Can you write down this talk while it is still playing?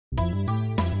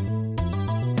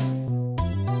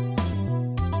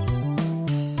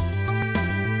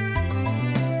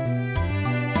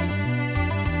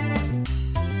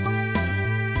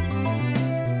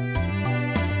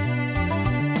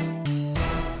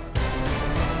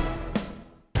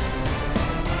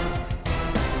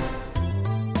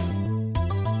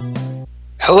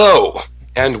Hello,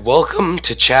 and welcome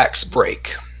to Chax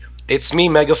Break. It's me,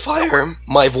 MegaFire.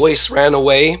 My voice ran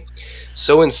away,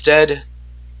 so instead,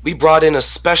 we brought in a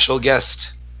special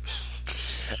guest.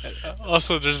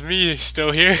 Also, there's me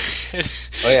still here.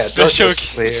 Oh yeah, special,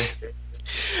 here.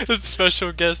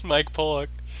 special guest Mike Pollock.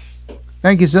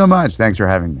 Thank you so much. Thanks for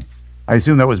having me. I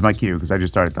assume that was my cue because I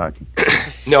just started talking.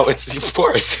 No, it's of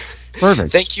course.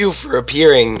 Perfect. Thank you for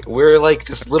appearing. We're like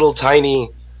this little tiny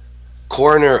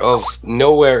corner of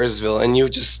Nowheresville, and you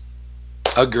just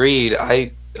agreed.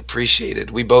 I appreciate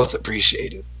it. We both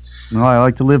appreciate it. Well, I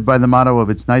like to live by the motto of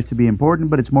it's nice to be important,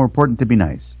 but it's more important to be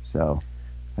nice. So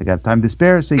I got time to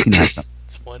spare, so you can have some.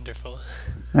 It's wonderful.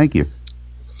 Thank you.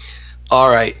 All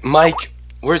right, Mike,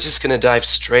 we're just going to dive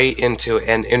straight into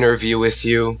an interview with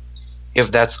you,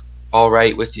 if that's all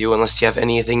right with you, unless you have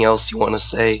anything else you want to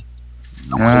say.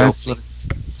 That's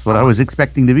what I was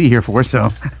expecting to be here for, so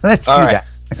let's do that.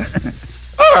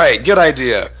 All right, good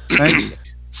idea. Thank you.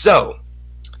 So,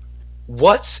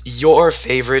 what's your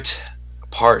favorite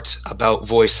part about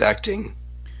voice acting,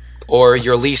 or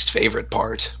your least favorite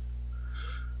part?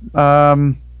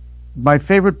 My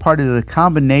favorite part is the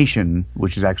combination,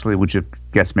 which I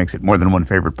guess makes it more than one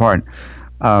favorite part.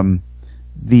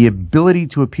 The ability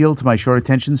to appeal to my short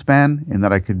attention span, in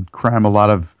that I could cram a lot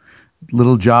of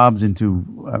little jobs into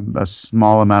a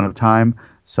small amount of time,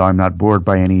 so I'm not bored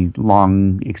by any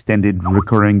long, extended,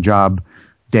 recurring job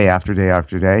day after day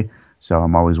after day. So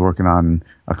I'm always working on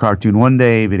a cartoon one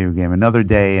day, video game another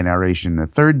day, a narration a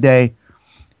third day.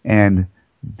 And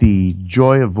the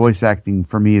joy of voice acting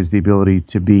for me is the ability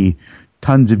to be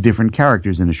tons of different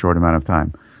characters in a short amount of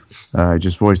time. I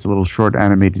just voiced a little short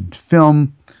animated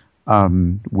film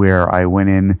where I went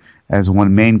in as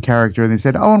one main character, and they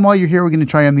said, "Oh, and while you're here, we're going to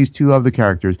try on these two other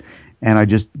characters." And I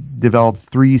just developed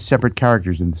 3 separate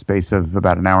characters in the space of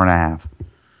about an hour and a half.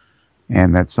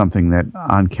 And that's something that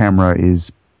on camera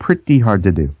is pretty hard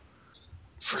to do.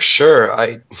 For sure,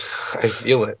 I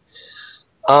feel it.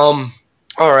 All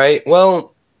right.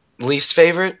 Well, least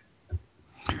favorite?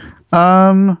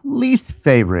 Least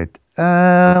favorite.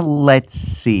 Let's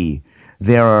see.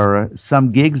 There are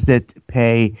some gigs that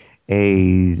pay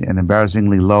an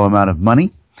embarrassingly low amount of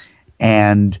money,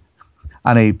 and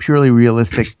on a purely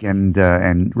realistic and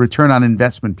return on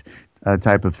investment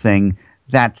type of thing,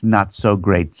 that's not so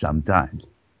great sometimes.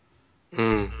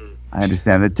 Mm-hmm. I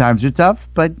understand that times are tough,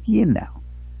 but you know.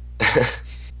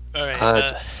 All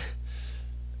right.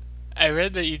 I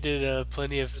read that you did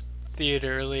plenty of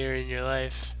theater earlier in your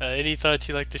life. Any thoughts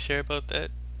you'd like to share about that?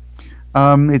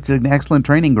 It's an excellent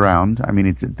training ground. I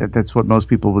mean, that's what most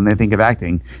people, when they think of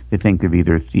acting, they think of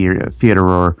either theater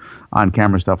or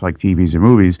on-camera stuff like TVs or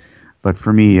movies. But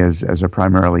for me, as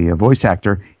primarily a voice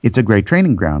actor, it's a great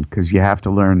training ground because you have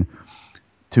to learn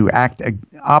to act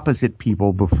opposite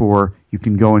people before you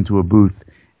can go into a booth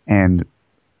and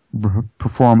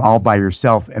perform all by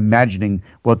yourself, imagining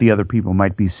what the other people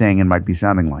might be saying and might be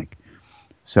sounding like.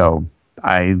 So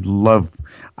I loved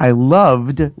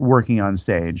working on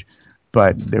stage,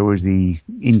 but there was the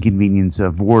inconvenience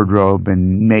of wardrobe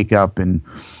and makeup and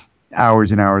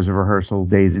hours and hours of rehearsal,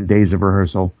 days and days of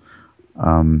rehearsal.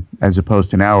 As opposed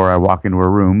to now where I walk into a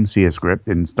room, see a script,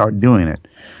 and start doing it.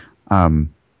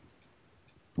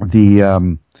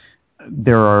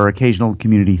 There are occasional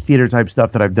community theater type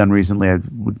stuff that I've done recently.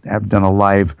 I've done a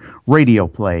live radio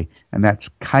play, and that's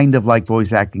kind of like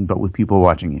voice acting, but with people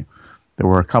watching you. There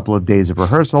were a couple of days of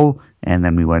rehearsal, and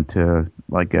then we went to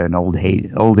like an old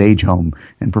age home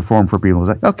and performed for people. It's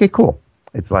like, okay, cool.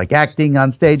 It's like acting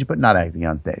on stage, but not acting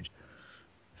on stage.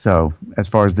 So as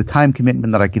far as the time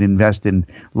commitment that I can invest in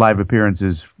live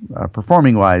appearances,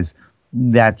 performing-wise,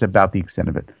 that's about the extent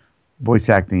of it. Voice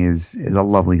acting is a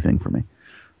lovely thing for me.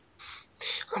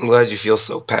 I'm glad you feel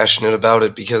so passionate about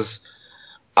it, because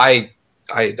I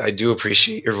do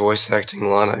appreciate your voice acting a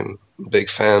lot. I'm a big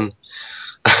fan.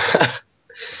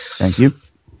 Thank you.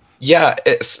 Yeah,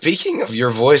 speaking of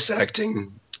your voice acting,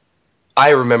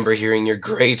 I remember hearing your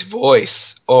great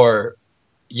voice,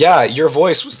 yeah, your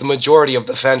voice was the majority of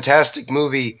the fantastic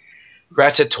movie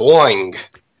Ratatouille.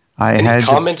 Any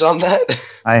comment on that?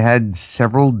 I had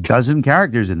several dozen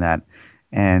characters in that,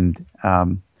 and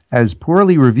as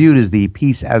poorly reviewed as the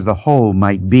piece as the whole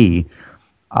might be,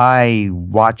 I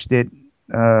watched it,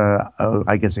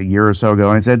 I guess a year or so ago,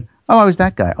 and I said, "Oh, I was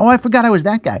that guy. Oh, I forgot I was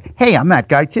that guy. Hey, I'm that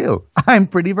guy too. I'm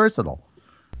pretty versatile."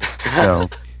 So,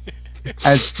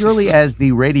 as purely as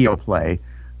the radio play,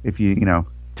 if you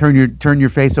turn your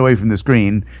face away from the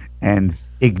screen and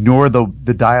ignore the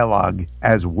dialogue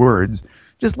as words,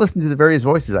 just listen to the various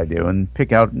voices I do and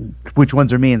pick out which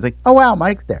ones are me, and it's like, oh wow,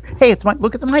 Mike's there. Hey, it's Mike.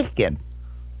 Look, it's Mike again.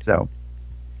 So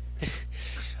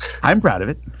I'm proud of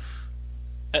it.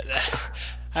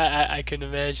 I can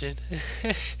imagine.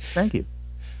 Thank you.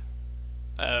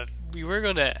 We were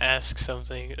gonna ask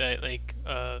something that, like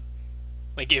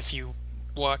if you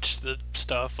watch the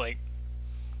stuff like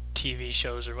TV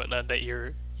shows or whatnot that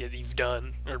you've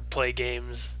done, or play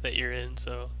games that you're in.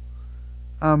 So,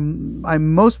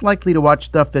 I'm most likely to watch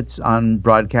stuff that's on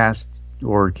broadcast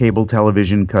or cable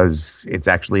television because it's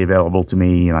actually available to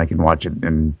me and I can watch it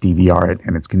and DVR it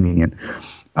and it's convenient.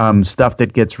 Stuff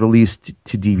that gets released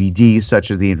to DVD,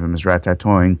 such as the infamous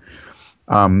Ratatouille.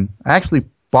 I actually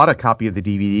bought a copy of the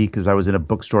DVD because I was in a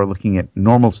bookstore looking at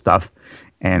normal stuff,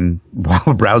 and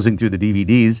while browsing through the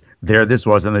DVDs, there this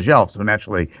was on the shelf. So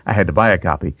naturally, I had to buy a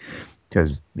copy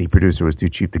because the producer was too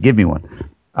cheap to give me one.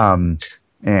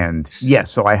 And yes,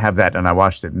 so I have that, and I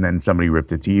watched it, and then somebody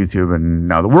ripped it to YouTube, and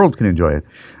now the world can enjoy it.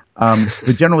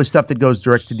 But generally, stuff that goes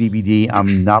direct to DVD,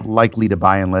 I'm not likely to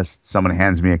buy unless someone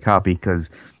hands me a copy because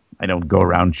I don't go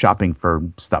around shopping for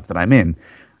stuff that I'm in.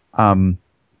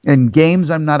 In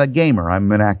games, I'm not a gamer.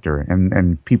 I'm an actor,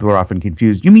 and people are often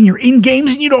confused. You mean you're in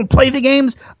games and you don't play the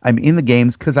games? I'm in the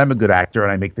games because I'm a good actor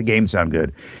and I make the game sound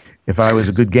good. If I was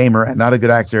a good gamer and not a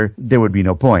good actor, there would be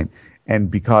no point.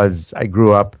 And because I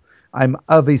grew up, I'm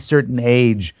of a certain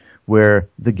age where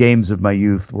the games of my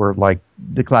youth were like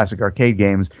the classic arcade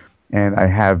games, and I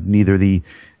have neither the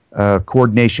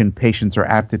coordination, patience, or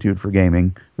aptitude for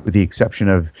gaming, with the exception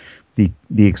of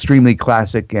the extremely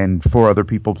classic, and 4 other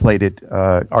people played it,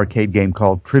 arcade game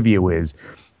called Trivia Whiz,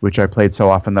 which I played so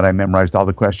often that I memorized all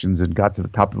the questions and got to the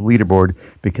top of the leaderboard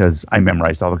because I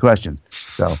memorized all the questions.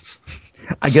 So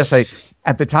I guess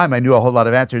at the time I knew a whole lot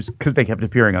of answers because they kept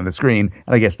appearing on the screen,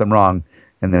 and I guessed them wrong.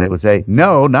 And then it would say,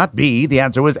 no, not B. The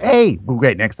answer was A. Well,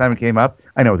 great. Next time it came up,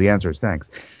 I know the answer is thanks.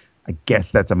 I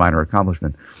guess that's a minor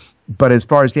accomplishment. But as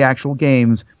far as the actual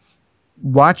games,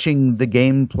 watching the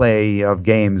gameplay of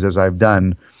games as I've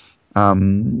done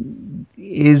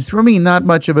is, for me, not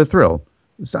much of a thrill.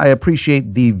 So I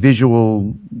appreciate the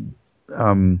visual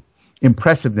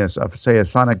impressiveness of, say, a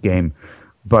Sonic game.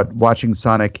 But watching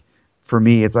Sonic, for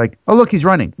me, it's like, oh, look, he's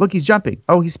running. Look, he's jumping.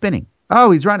 Oh, he's spinning.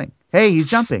 Oh, he's running. Hey, he's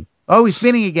jumping. Oh, he's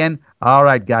spinning again. All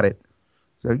right, got it.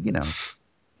 So, you know.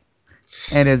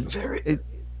 And it's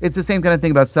the same kind of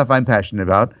thing about stuff I'm passionate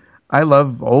about. I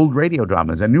love old radio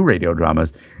dramas and new radio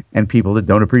dramas. And people that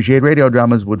don't appreciate radio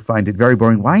dramas would find it very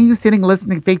boring. Why are you sitting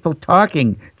listening to people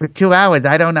talking for 2 hours?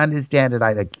 I don't understand it.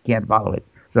 I can't follow it.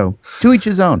 So, to each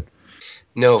his own.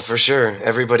 No, for sure.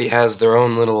 Everybody has their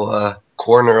own little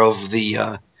corner of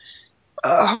the,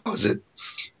 how is it?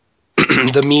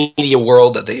 The media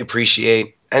world that they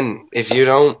appreciate. And if you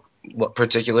don't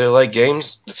particularly like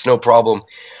games, it's no problem.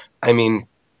 I mean,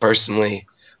 personally,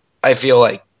 I feel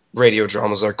like radio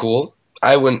dramas are cool.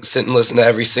 I wouldn't sit and listen to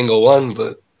every single one,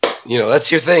 but, you know,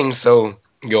 that's your thing, so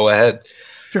go ahead.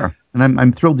 Sure. And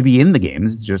I'm thrilled to be in the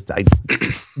games. It's just,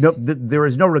 there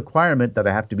is no requirement that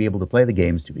I have to be able to play the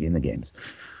games to be in the games.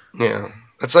 Yeah.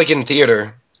 It's like in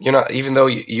theater. You're not, even though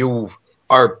you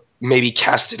are maybe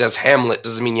casted as Hamlet,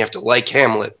 doesn't mean you have to like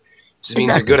Hamlet. It just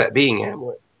means you're good at being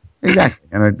Hamlet. Exactly.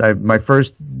 And my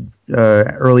first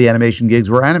early animation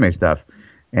gigs were anime stuff.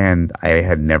 And I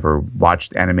had never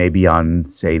watched anime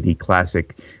beyond, say, the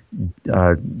classic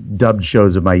dubbed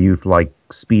shows of my youth like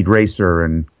Speed Racer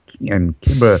and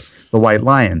Kimba the White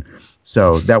Lion.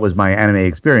 So that was my anime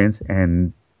experience.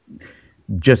 And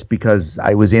just because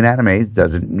I was in anime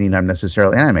doesn't mean I'm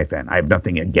necessarily an anime fan. I have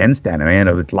nothing against anime. I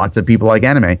know that lots of people like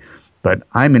anime. But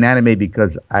I'm in anime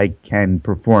because I can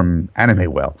perform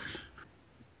anime well.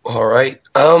 All right.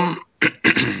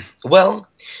 Well,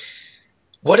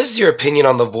 what is your opinion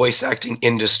on the voice acting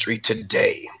industry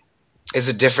today? Is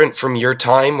it different from your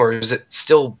time, or is it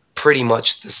still pretty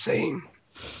much the same?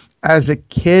 As a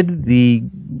kid, the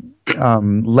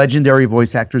legendary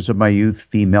voice actors of my youth,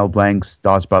 the Mel Blancs,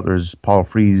 Dawes Butlers, Paul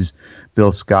Frees,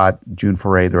 Bill Scott, June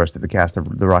Foray, the rest of the cast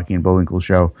of The Rocky and Bullwinkle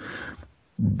Show,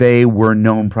 they were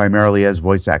known primarily as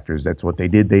voice actors. That's what they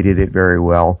did. They did it very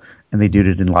well, and they did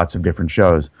it in lots of different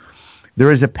shows.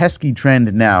 There is a pesky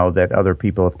trend now that other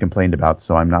people have complained about,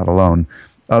 so I'm not alone,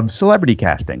 of celebrity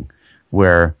casting,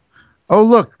 where, oh,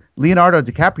 look, Leonardo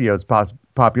DiCaprio is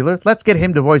popular. Let's get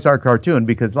him to voice our cartoon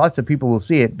because lots of people will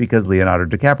see it because Leonardo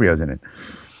DiCaprio's in it,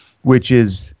 which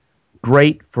is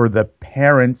great for the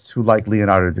parents who like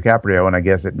Leonardo DiCaprio, and I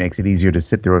guess it makes it easier to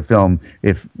sit through a film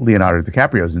if Leonardo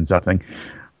DiCaprio's in something.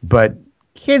 But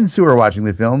kids who are watching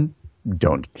the film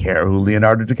don't care who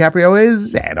Leonardo DiCaprio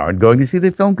is and aren't going to see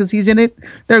the film because he's in it.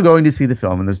 They're going to see the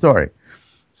film and the story.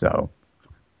 So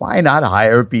why not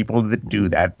hire people that do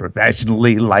that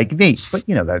professionally like me? But,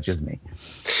 you know, that's just me.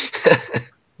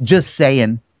 Just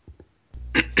saying.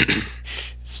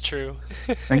 true.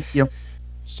 Thank you.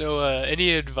 So,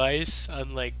 any advice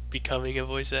on like becoming a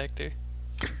voice actor?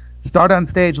 Start on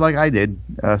stage like I did.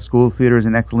 School theater is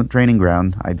an excellent training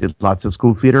ground. I did lots of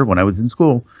school theater when I was in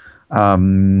school.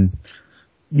 There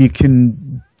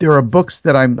are books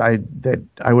that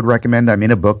I would recommend. I'm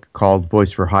in a book called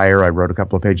Voice for Hire. I wrote a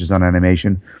couple of pages on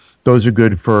animation. Those are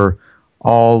good for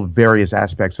all various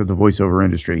aspects of the voiceover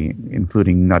industry,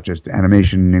 including not just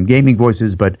animation and gaming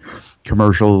voices, but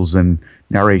commercials and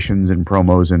narrations and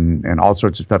promos and all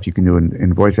sorts of stuff you can do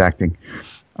in voice acting.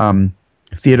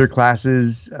 Theater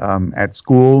classes at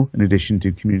school, in addition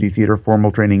to community theater,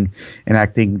 formal training in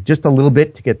acting, just a little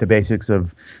bit to get the basics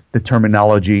of the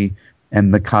terminology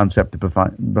and the concept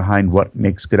behind what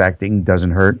makes good acting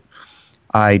doesn't hurt.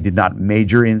 I did not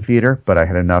major in theater, but I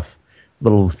had enough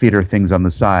little theater things on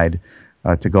the side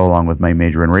to go along with my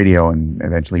major in radio, and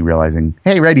eventually realizing,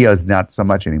 hey, radio is not so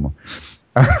much anymore.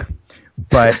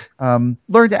 But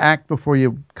learn to act before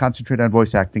you concentrate on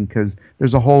voice acting, because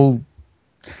there's a whole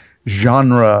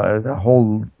genre, a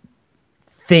whole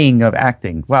thing of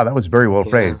acting. Wow, that was very well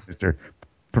phrased, Mr.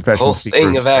 Professional Speaker. Whole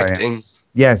thing of acting.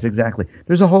 Yes, exactly.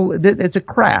 There's a whole, it's a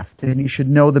craft, and you should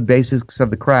know the basics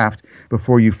of the craft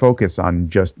before you focus on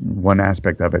just one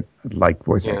aspect of it, like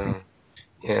voice acting.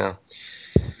 Yeah.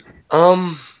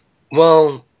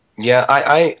 Well, yeah,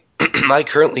 I I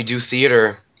currently do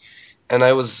theater, and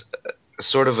I was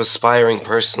sort of aspiring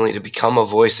personally to become a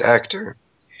voice actor.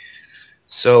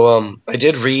 So I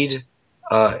did read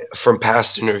from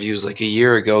past interviews, like a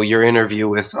year ago, your interview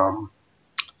with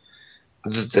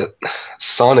the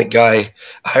Sonic guy.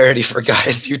 I already forgot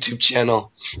his YouTube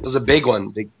channel. It was a big one,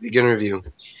 big interview.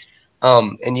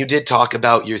 And you did talk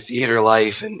about your theater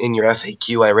life, and in your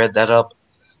FAQ, I read that up.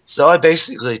 So I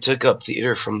basically took up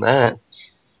theater from that.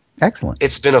 Excellent.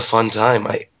 It's been a fun time.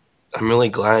 I'm really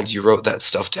glad you wrote that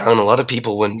stuff down. A lot of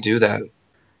people wouldn't do that.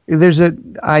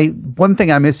 One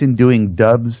thing I miss in doing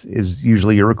dubs is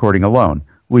usually you're recording alone,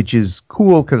 which is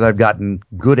cool because I've gotten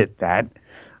good at that.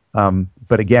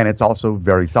 But again, it's also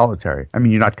very solitary. I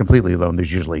mean, you're not completely alone.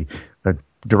 There's usually a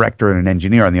director and an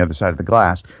engineer on the other side of the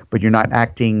glass, but you're not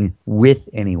acting with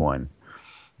anyone.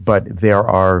 But there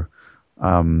are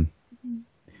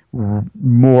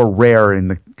more rare in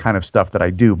the kind of stuff that I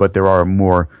do, but there are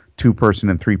more 2-person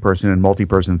and 3-person and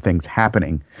multi-person things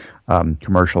happening.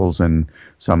 Commercials and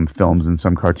some films and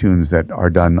some cartoons that are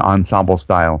done ensemble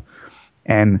style.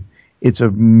 And it's a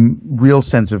real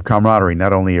sense of camaraderie.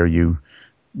 Not only are you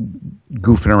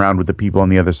goofing around with the people on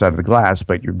the other side of the glass,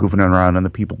 but you're goofing around on the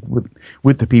people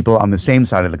with the people on the same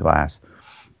side of the glass.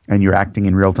 And you're acting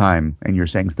in real time, and you're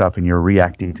saying stuff, and you're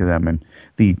reacting to them. And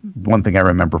the one thing I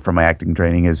remember from my acting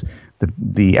training is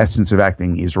the essence of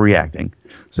acting is reacting.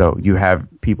 So you have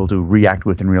people to react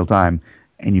with in real time,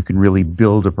 and you can really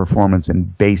build a performance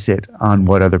and base it on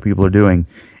what other people are doing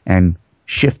and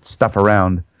shift stuff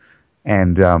around.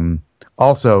 And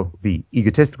also the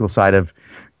egotistical side of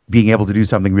being able to do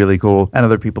something really cool, and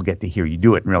other people get to hear you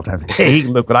do it in real time. Hey,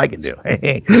 look what I can do.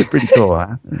 Hey, pretty cool,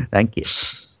 huh? Thank you.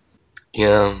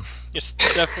 Yeah. It's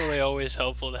definitely always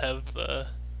helpful to have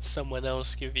someone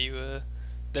else give you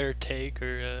their take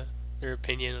or their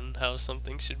opinion on how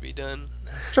something should be done.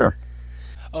 Sure.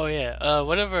 Oh yeah,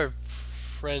 one of our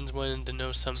friends wanted to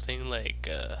know something like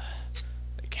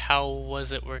how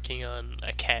was it working on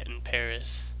A Cat in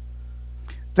Paris?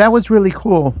 That was really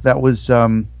cool. That was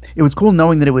it was cool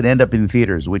knowing that it would end up in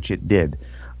theaters, which it did.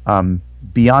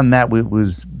 Beyond that, it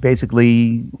was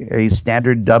basically a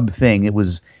standard dub thing. It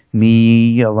was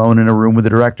me alone in a room with the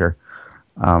director,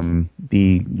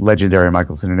 the legendary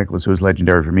Michael Sinner-Nicholas, who was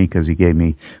legendary for me because he gave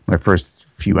me my first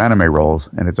few anime roles,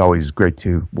 and it's always great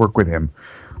to work with him.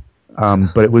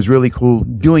 But it was really cool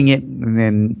doing it and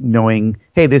then knowing,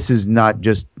 hey, this is not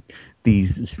just the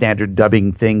standard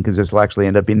dubbing thing, because this will actually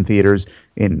end up in theaters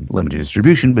in limited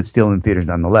distribution, but still in theaters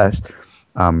nonetheless.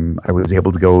 I was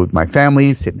able to go with my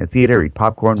family, sit in a theater, eat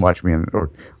popcorn,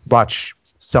 watch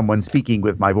someone speaking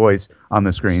with my voice on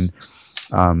the screen,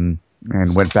 and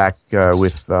went back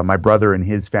with my brother and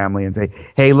his family and say,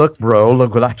 hey, look, bro,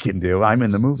 look what I can do. I'm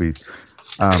in the movies.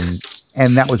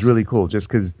 And that was really cool, just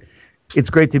because it's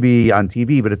great to be on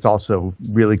TV, but it's also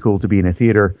really cool to be in a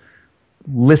theater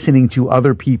listening to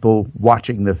other people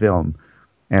watching the film.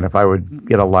 And if I would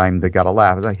get a line that got a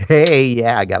laugh, it's like, hey,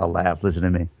 yeah, I got a laugh. Listen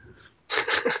to me.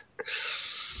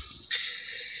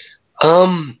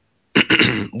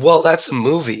 Well, that's a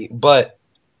movie, but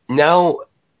now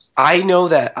I know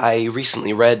that I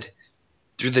recently read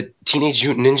through the Teenage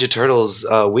Mutant Ninja Turtles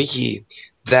wiki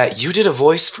that you did a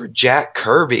voice for Jack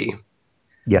Kirby.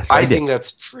 Yes, I think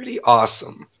that's pretty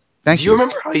awesome. Thank you. Do you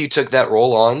remember how you took that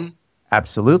role on?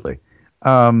 Absolutely.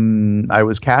 I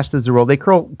was cast as the role. They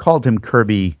called him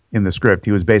Kirby in the script.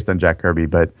 He was based on Jack Kirby,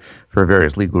 but for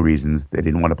various legal reasons, they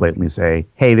didn't want to blatantly say,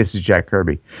 "Hey, this is Jack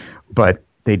Kirby." But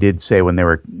they did say when they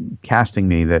were casting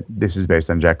me that this is based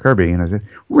on Jack Kirby, and I said,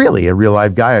 "Really, a real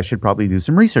live guy? I should probably do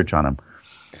some research on him."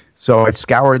 So I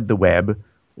scoured the web,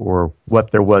 or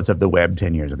what there was of the web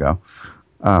 10 years ago,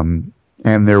 and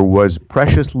there was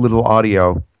precious little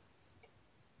audio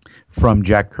from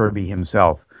Jack Kirby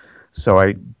himself. So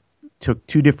I took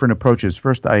two different approaches.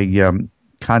 First, I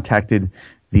contacted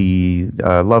the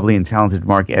lovely and talented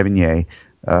Mark Evanier,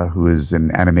 who is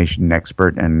an animation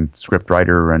expert and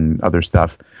scriptwriter and other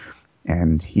stuff.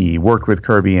 And he worked with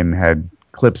Kirby and had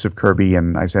clips of Kirby,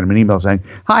 and I sent him an email saying,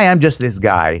 "Hi, I'm just this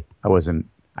guy." I wasn't,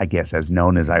 I guess, as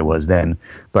known as I was then,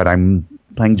 but I'm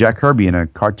playing Jack Kirby in a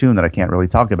cartoon that I can't really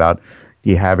talk about. Do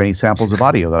you have any samples of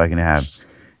audio that I can have?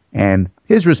 And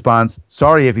his response,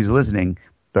 sorry if he's listening,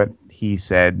 but he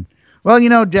said, "Well, you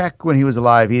know, Jack, when he was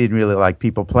alive, he didn't really like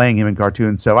people playing him in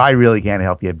cartoons, so I really can't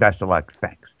help you. Best of luck.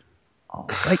 Thanks." All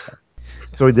right.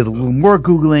 So I did a little more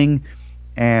Googling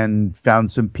and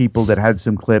found some people that had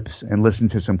some clips and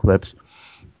listened to some clips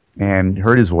and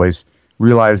heard his voice,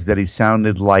 realized that he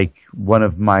sounded like one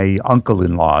of my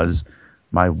uncle-in-laws,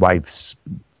 my wife's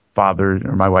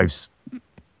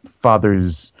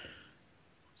father's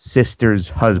sister's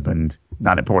husband.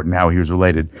 Not important how he was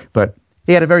related, but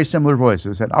he had a very similar voice. So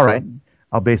I said, all right,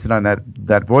 I'll base it on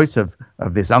that voice of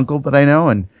this uncle that I know,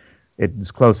 and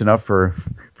it's close enough for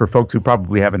folks who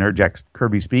probably haven't heard Jack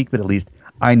Kirby speak, but at least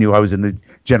I knew I was in the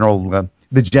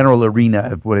general arena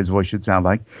of what his voice should sound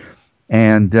like.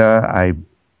 And I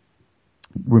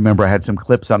remember I had some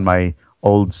clips on my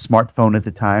old smartphone at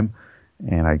the time,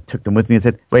 and I took them with me and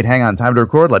said, "Wait, hang on, time to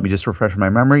record. Let me just refresh my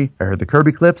memory." I heard the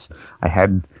Kirby clips. I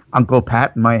had Uncle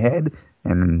Pat in my head,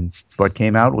 and what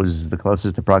came out was the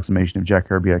closest approximation of Jack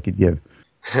Kirby I could give.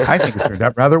 I think it turned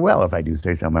out rather well, if I do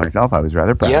say so myself. I was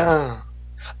rather proud. Yeah,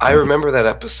 I remember that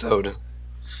episode.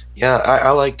 Yeah, I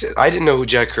liked it. I didn't know who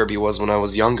Jack Kirby was when I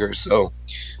was younger, so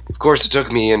of course it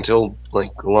took me until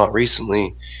like a lot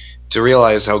recently to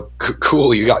realize how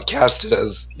cool you got casted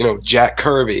as, you know, Jack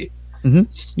Kirby.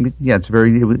 Mm-hmm. Yeah, it's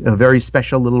a very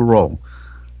special little role.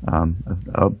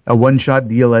 A one-shot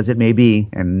deal as it may be,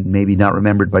 and maybe not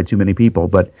remembered by too many people,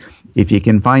 but if you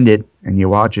can find it and you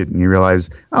watch it and you realize,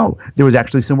 oh, there was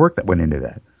actually some work that went into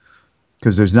that.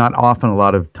 Because there's not often a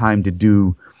lot of time to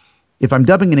do. If I'm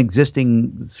dubbing an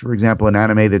existing, for example, an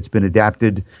anime that's been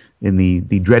adapted in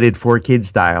the dreaded 4Kids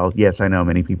style, yes, I know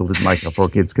many people didn't like how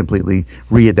 4Kids completely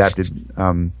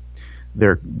readapted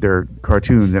their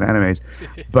cartoons and animes,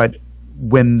 but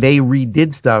when they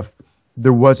redid stuff,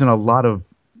 there wasn't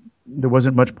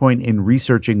much point in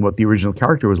researching what the original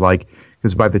character was like,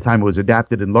 because by the time it was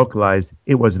adapted and localized,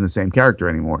 it wasn't the same character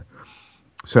anymore.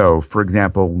 So, for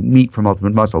example, Meat from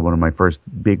Ultimate Muscle, one of my first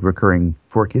big recurring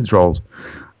 4Kids roles,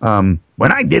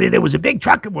 when I did it, it was a big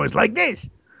trucker voice like this.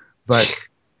 But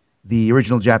the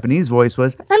original Japanese voice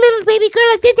was a little baby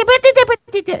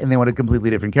girl, and they wanted a completely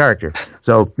different character.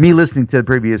 So me listening to the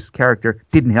previous character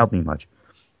didn't help me much.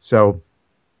 So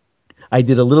I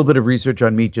did a little bit of research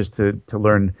on Meat just to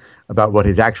learn about what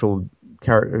his actual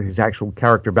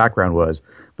character background was.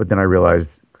 But then I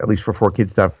realized, at least for 4Kids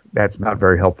stuff, that's not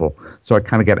very helpful. So I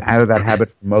kind of got out of that habit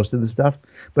for most of the stuff.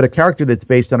 But a character that's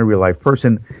based on a real life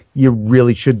person, you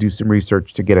really should do some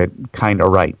research to get it kind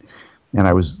of right. And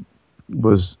I was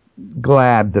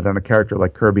glad that on a character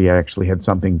like Kirby, I actually had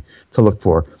something to look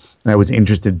for. And I was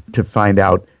interested to find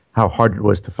out how hard it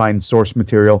was to find source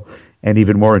material, and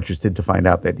even more interested to find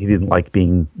out that he didn't like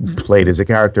being played as a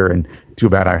character, and too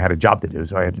bad I had a job to do,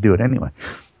 so I had to do it anyway.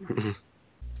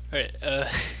 Alright,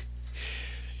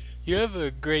 you have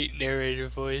a great narrator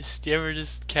voice. Do you ever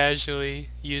just casually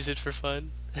use it for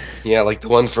fun? Yeah, like the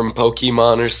one from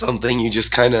Pokemon or something. You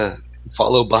just kind of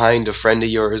follow behind a friend of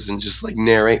yours and just like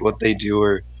narrate what they do,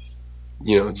 or,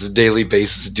 you know, it's a daily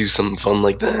basis, do something fun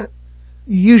like that.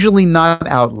 Usually not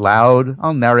out loud.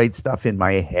 I'll narrate stuff in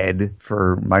my head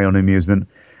for my own amusement.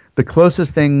 The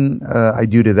closest thing I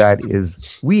do to that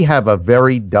is we have a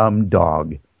very dumb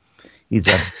dog. He's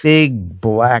a big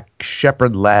black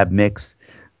shepherd lab mix,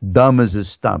 dumb as a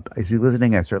stump. Is he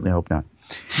listening? I certainly hope not.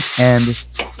 And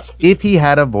if he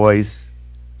had a voice,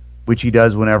 which he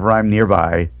does whenever I'm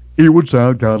nearby, it would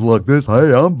sound kind of like this.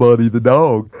 "Hey, I'm Buddy the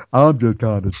dog. I'm just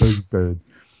kind of stupid."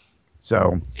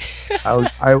 So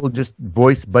I will just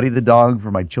voice Buddy the dog for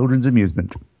my children's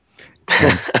amusement.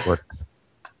 It works.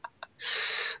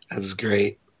 That's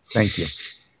great. Thank you.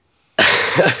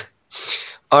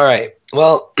 All right.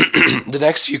 Well, the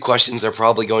next few questions are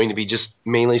probably going to be just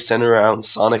mainly centered around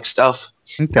Sonic stuff.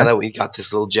 Okay. Now that we got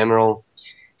this little general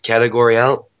category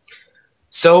out.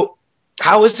 So,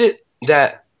 how is it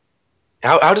that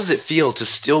how does it feel to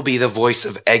still be the voice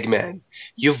of Eggman?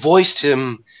 You've voiced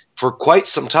him for quite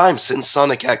some time since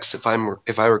Sonic X, if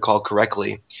I recall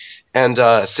correctly, and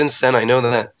since then I know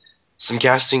that some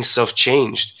casting stuff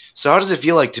changed. So how does it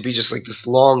feel like to be just like this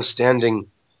long-standing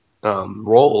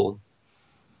role?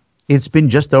 It's been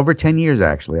just over 10 years,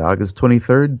 actually. August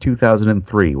 23rd,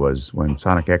 2003 was when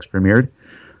Sonic X premiered.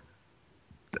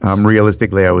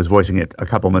 Realistically, I was voicing it a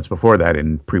couple months before that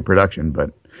in pre-production,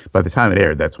 but by the time it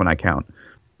aired, that's when I count.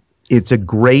 It's a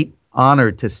great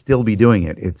honor to still be doing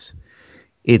it.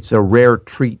 It's a rare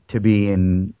treat to be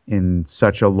in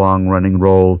such a long-running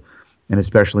role, and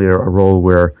especially a role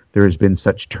where there has been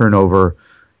such turnover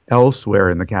elsewhere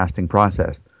in the casting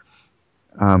process.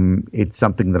 It's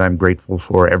something that I'm grateful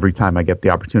for every time I get the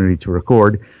opportunity to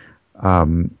record,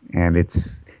 and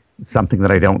it's something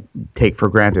that I don't take for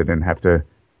granted and have to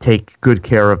take good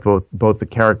care of both the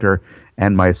character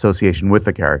and my association with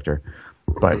the character.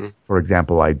 But, for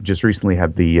example, I just recently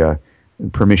had the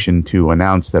permission to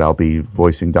announce that I'll be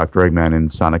voicing Dr. Eggman in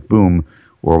Sonic Boom,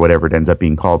 or whatever it ends up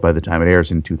being called by the time it airs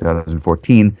in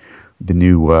 2014, the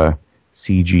new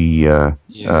CG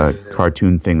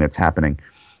cartoon thing that's happening.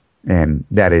 And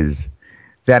that has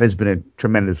been a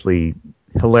tremendously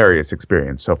hilarious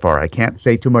experience so far. I can't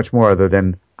say too much more other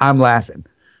than I'm laughing.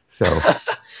 So,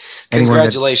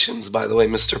 congratulations, by the way,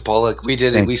 Mr. Pollock. We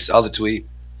did it. We saw the tweet.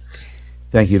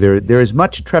 Thank you. There is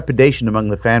much trepidation among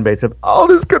the fan base of, oh,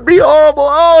 this could be horrible.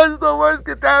 Oh, it's the worst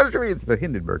catastrophe. It's the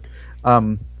Hindenburg.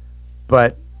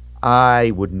 But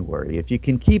I wouldn't worry. If you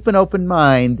can keep an open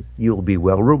mind, you'll be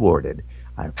well rewarded.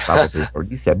 I've probably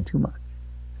already said too much.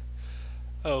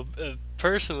 Oh,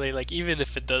 personally, like, even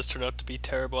if it does turn out to be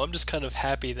terrible, I'm just kind of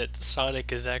happy that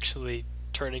Sonic is actually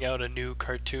turning out a new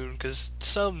cartoon, because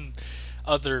some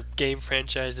other game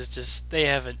franchises they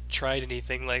haven't tried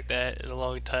anything like that in a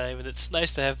long time, and it's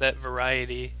nice to have that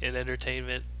variety in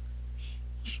entertainment.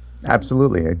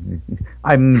 Absolutely.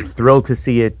 I'm thrilled to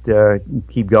see it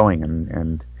keep going,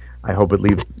 and I hope it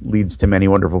leads to many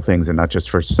wonderful things, and not just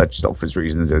for such selfish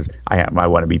reasons as I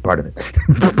want to be part of it.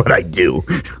 But I do,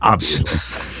 obviously.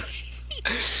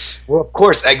 Well, of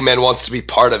course Eggman wants to be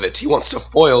part of it. He wants to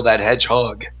foil that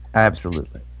hedgehog.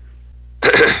 Absolutely.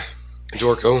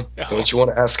 Jorko, don't you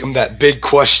want to ask him that big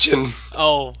question?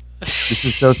 Oh. This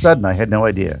is so sudden, I had no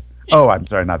idea. Oh, I'm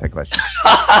sorry, not that question.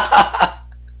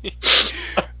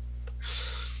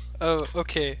 Oh,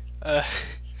 okay.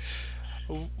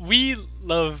 We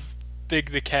love Big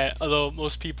the Cat, although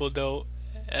most people don't.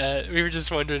 We were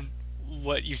just wondering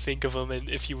what you think of him, and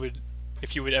if you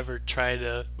would ever try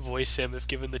to voice him if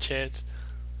given the chance.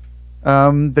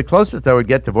 The closest I would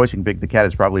get to voicing Big the Cat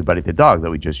is probably Buddy the Dog that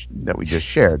we just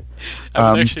shared.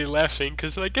 I was actually laughing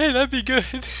because, like, hey, that'd be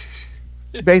good.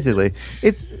 Basically,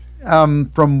 it's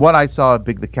from what I saw of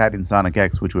Big the Cat in Sonic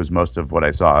X, which was most of what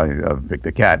I saw of Big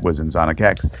the Cat was in Sonic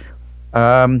X.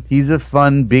 He's a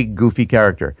fun, big, goofy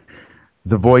character.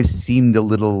 The voice seemed a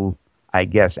little, I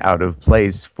guess, out of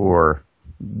place for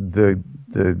the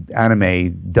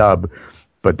anime dub,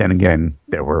 but then again,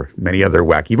 there were many other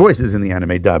wacky voices in the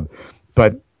anime dub.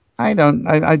 But I'm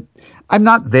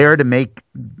not there to make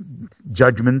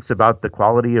judgments about the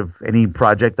quality of any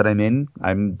project that I'm in.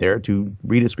 I'm there to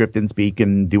read a script and speak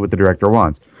and do what the director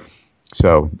wants.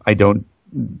 So I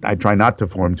try not to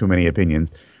form too many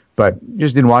opinions. But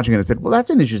just in watching it, I said, well, that's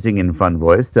an interesting and fun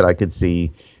voice that I could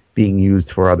see being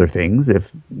used for other things,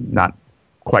 if not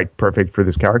quite perfect for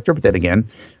this character. But then again,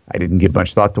 I didn't give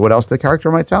much thought to what else the character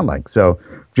might sound like. So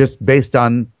just based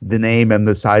on the name and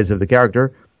the size of the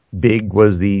character, Big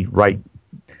was the right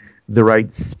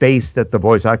space that the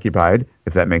voice occupied,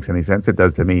 if that makes any sense. It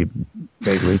does to me,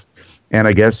 vaguely. And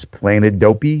I guess plain and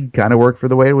dopey kind of worked for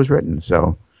the way it was written.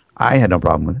 So I had no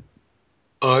problem with it.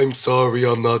 I'm sorry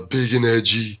I'm not big and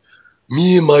edgy.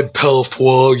 Me and my pal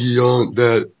Froggy aren't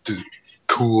that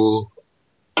cool.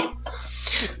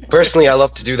 Personally, I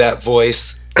love to do that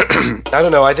voice. I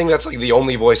don't know, I think that's like the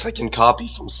only voice I can copy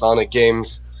from Sonic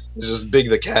games. It's just Big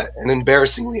the Cat. And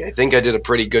embarrassingly, I think I did a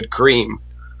pretty good Cream.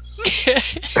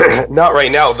 Not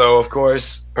right now, though, of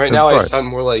course. Right now I sound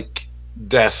more like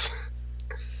Death.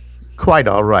 Quite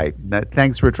all right.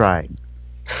 Thanks for trying.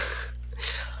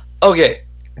 Okay.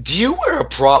 Do you wear a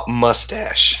prop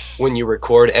mustache when you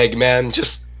record Eggman?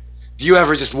 Do you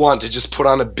ever just want to just put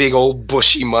on a big old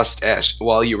bushy mustache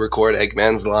while you record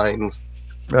Eggman's lines?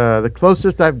 The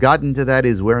closest I've gotten to that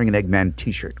is wearing an Eggman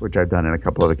t-shirt, which I've done on a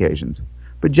couple of occasions.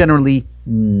 But generally,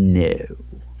 no.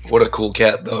 What a cool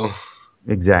cat, though.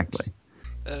 Exactly.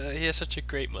 He has such a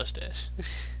great mustache.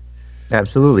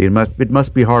 Absolutely. It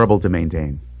must be horrible to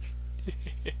maintain.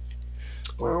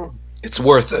 Well, It's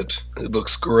worth it. It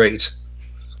looks great.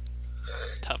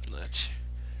 Top notch.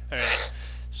 All right.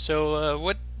 So,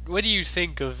 what do you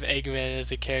think of Eggman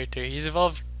as a character? He's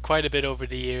evolved quite a bit over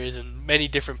the years, and many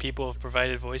different people have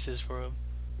provided voices for him.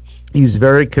 He's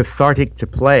very cathartic to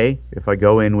play. If I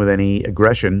go in with any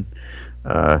aggression,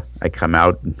 I come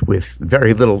out with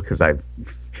very little because I've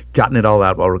gotten it all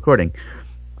out while recording.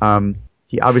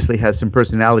 He obviously has some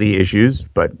personality issues,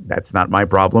 but that's not my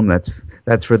problem.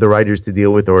 That's for the writers to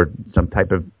deal with, or some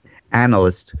type of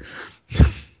analyst.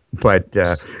 But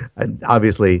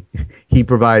obviously, he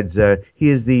provides. He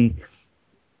is the.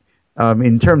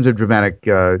 In terms of dramatic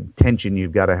tension,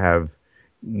 you've got to have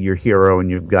your hero, and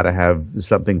you've got to have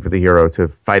something for the hero to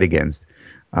fight against.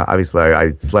 Obviously,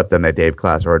 I slept on that Dave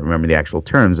class, or I'd remember the actual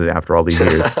terms after all these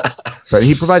years. But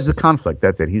he provides the conflict.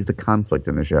 That's it. He's the conflict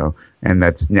in the show, and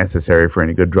that's necessary for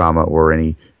any good drama or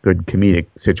any good comedic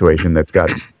situation that's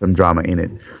got some drama in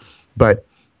it. But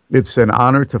it's an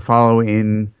honor to follow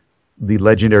in the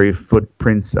legendary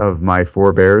footprints of my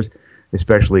forebears,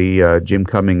 especially Jim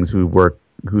Cummings,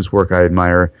 whose work I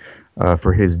admire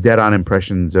for his dead-on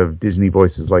impressions of Disney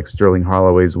voices like Sterling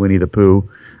Holloway's Winnie the Pooh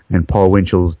and Paul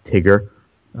Winchell's Tigger.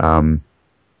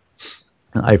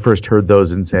 I first heard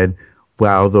those and said,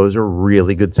 wow, those are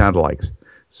really good sound-alikes.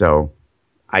 So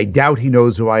I doubt he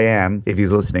knows who I am. If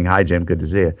he's listening, hi, Jim, good to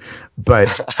see you.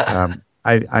 But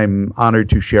I'm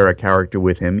honored to share a character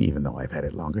with him, even though I've had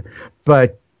it longer.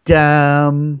 But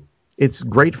it's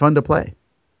great fun to play.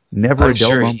 Never a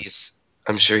dull moment.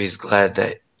 I'm sure he's glad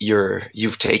that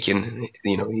you've taken,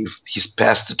 he's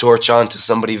passed the torch on to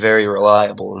somebody very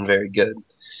reliable and very good.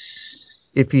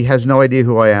 If he has no idea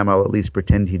who I am, I'll at least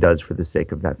pretend he does for the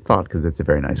sake of that thought, because it's a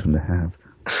very nice one to have.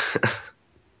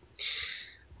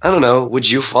 I don't know.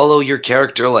 Would you follow your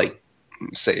character, like,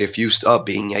 say, if you stop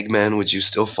being Eggman, would you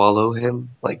still follow him?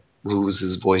 Like, who was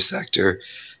his voice actor?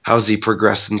 How's he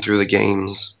progressing through the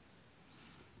games?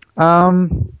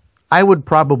 I would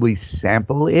probably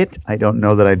sample it. I don't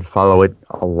know that I'd follow it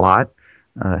a lot.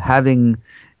 Having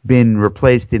been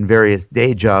replaced in various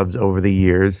day jobs over the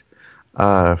years,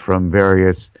 from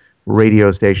various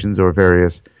radio stations or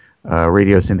various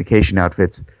radio syndication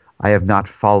outfits, I have not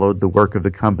followed the work of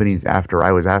the companies after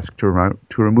I was asked to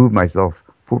remove myself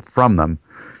from them.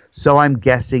 So I'm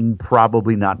guessing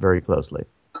probably not very closely.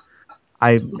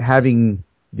 Having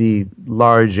the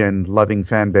large and loving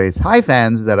fan base, hi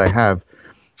fans, that I have,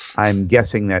 I'm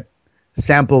guessing that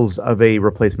samples of a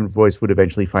replacement voice would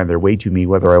eventually find their way to me,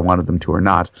 whether I wanted them to or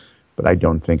not. But I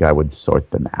don't think I would sort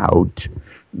them out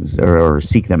or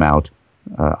seek them out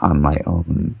on my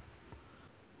own.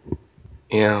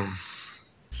 Yeah.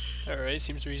 Alright,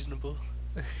 seems reasonable.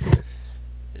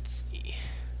 Let's see.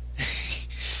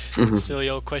 Silly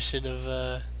old question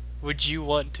of, would you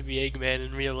want to be Eggman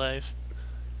in real life?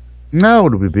 No,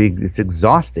 it's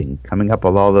exhausting coming up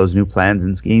with all those new plans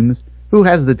and schemes. Who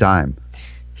has the time?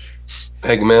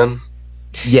 Eggman?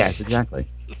 Yes, exactly.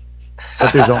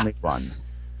 But there's only one.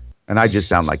 And I just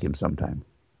sound like him sometimes.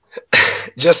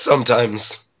 Just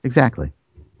sometimes. Exactly.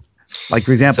 Like,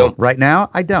 for example, right now,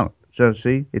 I don't. So,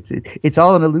 see, it's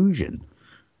all an illusion.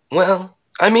 Well,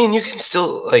 I mean, you can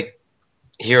still, like,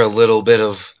 hear a little bit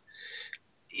of...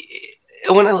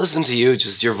 When I listen to you,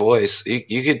 just your voice,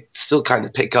 you could still kind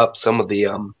of pick up some of the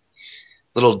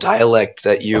little dialect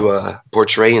that you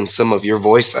portray in some of your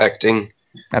voice acting.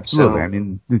 Absolutely. So, I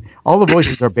mean, all the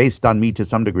voices are based on me to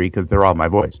some degree because they're all my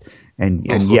voice. And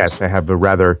yes, I have a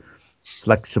rather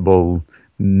flexible,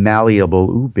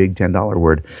 malleable, big $10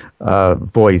 word,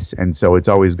 voice. And so it's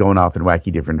always going off in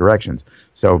wacky different directions.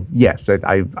 So yes,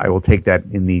 I will take that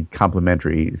in the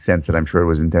complimentary sense that I'm sure it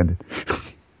was intended.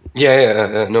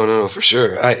 Yeah, no, for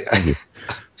sure.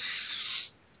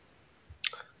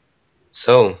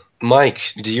 So,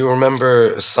 Mike, do you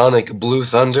remember Sonic Blue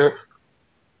Thunder?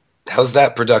 How's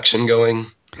that production going?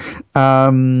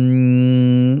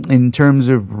 In terms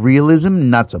of realism,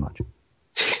 not so much.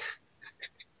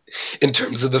 In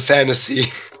terms of the fantasy?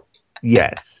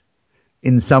 Yes.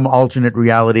 In some alternate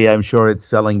reality, I'm sure it's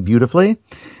selling beautifully,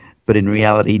 but in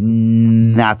reality,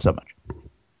 not so much.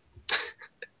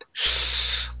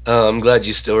 I'm glad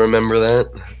you still remember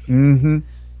that. Mm-hmm.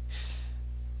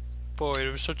 Boy,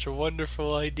 it was such a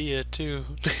wonderful idea, too.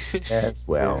 Yes,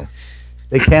 well,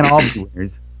 they can't all be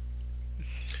winners.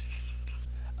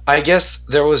 I guess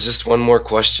there was just one more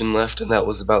question left, and that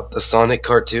was about the Sonic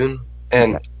cartoon.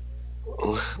 And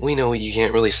we know you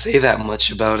can't really say that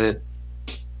much about it.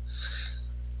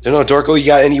 Don't know, Dorko, you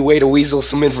got any way to weasel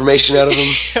some information out of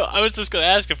him? I was just going to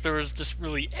ask if there was just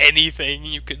really anything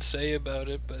you could say about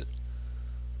it, but...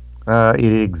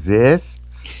 It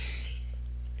exists.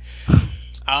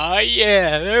 Ah,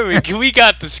 yeah, there we go. We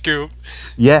got the scoop.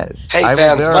 Yes. Hey I will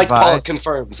fans, Mike verify, Pollock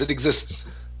confirms it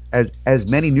exists. as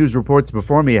many news reports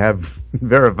before me have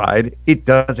verified, it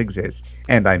does exist,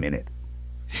 and I'm in it.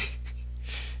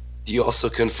 Do you also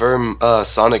confirm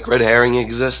Sonic Red Herring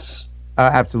exists?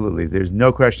 Absolutely. There's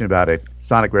no question about it.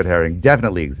 Sonic Red Herring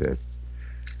definitely exists.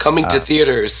 Coming to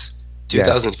theaters,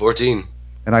 2014.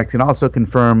 And I can also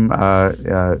confirm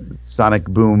Sonic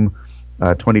Boom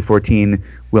 2014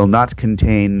 will not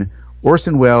contain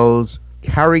Orson Welles,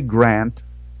 Cary Grant,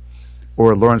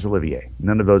 or Laurence Olivier.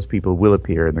 None of those people will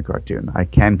appear in the cartoon. I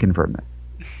can confirm that.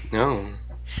 No.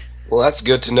 Well, that's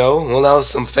good to know. Well, now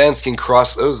some fans can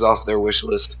cross those off their wish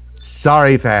list.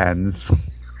 Sorry, fans.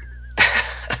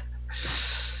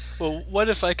 Well, what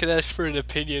if I could ask for an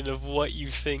opinion of what you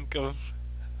think of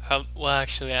how... Well,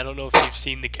 actually, I don't know if you've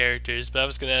seen the characters, but I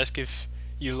was going to ask if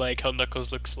you like how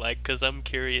Knuckles looks like, because I'm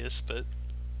curious, but...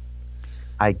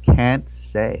 I can't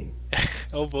say.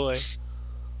 Oh, boy.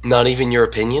 Not even your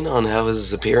opinion on how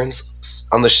his appearance looks?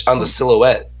 On the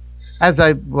silhouette? As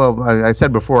I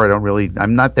said before,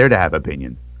 I'm not there to have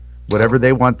opinions. Whatever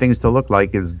they want things to look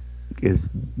like is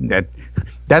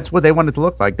that's what they want it to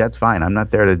look like. That's fine. I'm not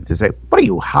there to say, what are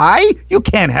you, high? You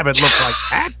can't have it look like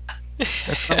that.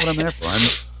 That's not what I'm there for.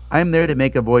 I'm there to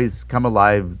make a voice come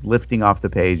alive, lifting off the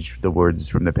page the words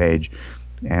from the page,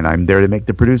 and I'm there to make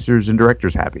the producers and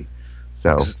directors happy.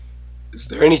 So, is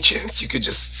there any chance you could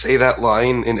just say that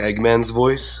line in Eggman's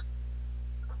voice?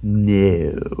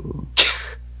 No.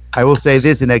 I will say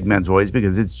this in Eggman's voice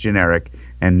because it's generic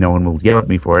and no one will yell at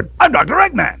me for it. I'm Dr.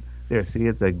 Eggman! There, see,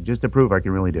 it's just to prove I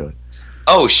can really do it.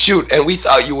 Oh, shoot, and we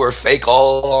thought you were fake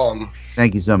all along.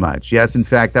 Thank you so much. Yes, in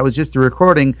fact, that was just a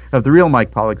recording of the real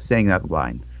Mike Pollock saying that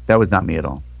line. That was not me at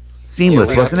all.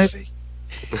 Seamless, wasn't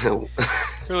it?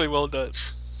 Really well done.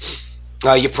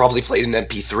 You probably played an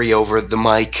MP3 over the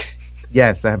mic.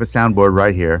 Yes, I have a soundboard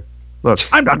right here. Look,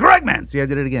 I'm Dr. Eggman! See, I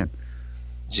did it again.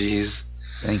 Jeez.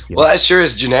 Thank you. Well, that sure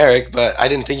is generic, but I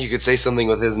didn't think you could say something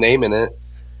with his name in it.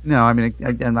 No, I mean,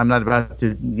 I'm not about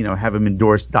to, have him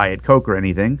endorse Diet Coke or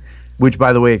anything. Which,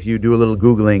 by the way, if you do a little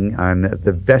Googling on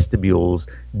the Vestibules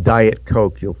Diet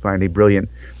Coke, you'll find a brilliant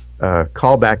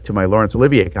callback to my Laurence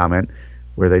Olivier comment,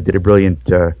 where they did a brilliant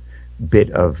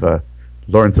bit of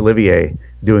Laurence Olivier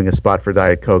doing a spot for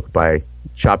Diet Coke by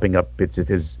chopping up bits of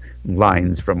his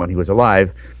lines from when he was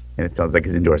alive, and it sounds like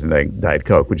he's endorsing Diet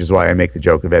Coke, which is why I make the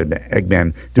joke of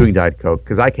Eggman doing Diet Coke,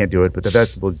 because I can't do it, but the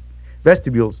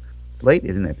Vestibules, it's late,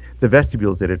 isn't it? The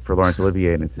Vestibules did it for Laurence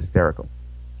Olivier, and it's hysterical.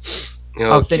 Okay.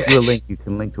 I'll send you a link. You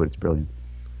can link to it. It's brilliant.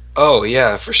 Oh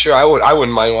yeah, for sure. I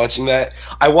wouldn't mind watching that.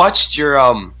 I watched your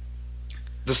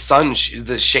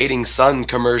the shading sun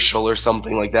commercial or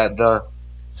something like that. The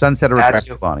sunset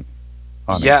refractive awning.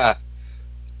 Yeah.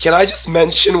 Can I just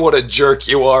mention what a jerk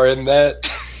you are in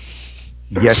that?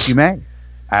 Yes, you may.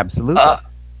 Absolutely.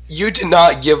 You did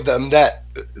not give them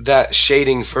that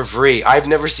shading for free. I've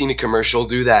never seen a commercial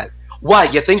do that. Why?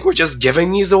 You think we're just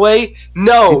giving these away?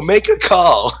 No, make a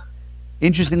call.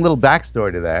 Interesting little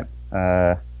backstory to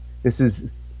that. This is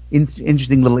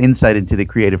interesting little insight into the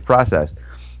creative process.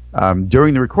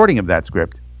 During the recording of that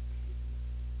script,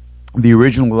 the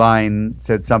original line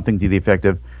said something to the effect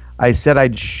of, I said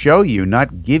I'd show you,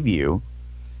 not give you.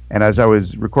 And as I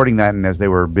was recording that and as they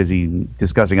were busy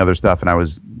discussing other stuff and I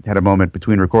had a moment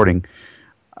between recording,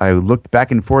 I looked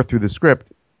back and forth through the script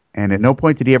and at no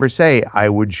point did he ever say, I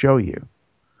would show you.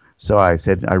 So I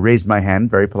raised my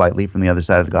hand very politely from the other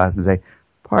side of the glass and say,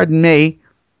 pardon me,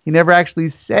 he never actually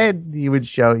said he would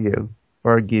show you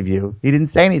or give you. He didn't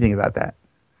say anything about that.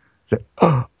 I said,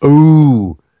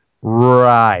 oh,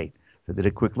 right. So I did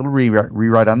a quick little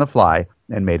rewrite on the fly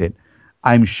and made it,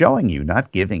 I'm showing you,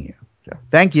 not giving you. So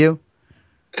thank you.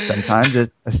 Sometimes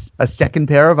a second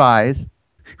pair of eyes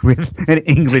with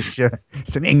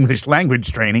some English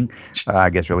language training, I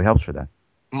guess really helps for that.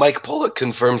 Mike Pollock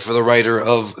confirmed for the writer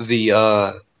of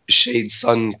the Shade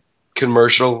Sun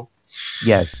commercial.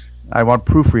 Yes. I want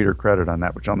proofreader credit on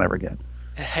that, which I'll never get.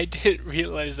 I didn't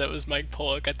realize that was Mike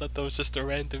Pollock. I thought that was just a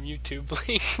random YouTube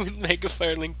link when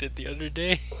MegaFire linked it the other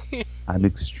day. I'm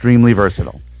extremely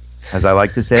versatile. As I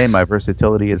like to say, my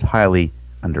versatility is highly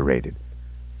underrated.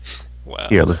 Wow.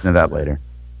 Here, listen to that later.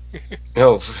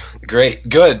 Oh, great.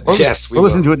 Good. Yes, we'll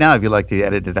listen to it now if you'd like to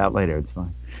edit it out later. It's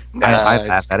fine. I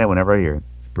laugh at it whenever I hear it.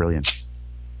 It's brilliant.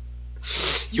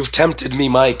 You've tempted me,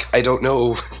 Mike. I don't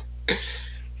know.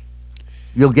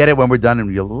 You'll get it when we're done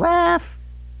and you'll laugh.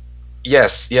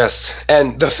 Yes, yes.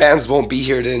 And the fans won't be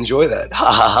here to enjoy that. Ha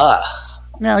ha ha.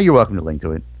 No, you're welcome to link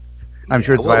to it. I'm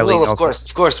sure it's well, violating. of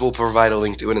course, we'll provide a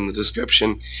link to it in the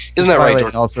description. Isn't that right,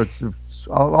 violating Dork?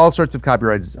 all sorts of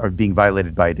copyrights are being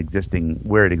violated by it existing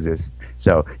where it exists.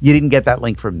 So you didn't get that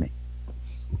link from me.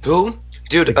 Who?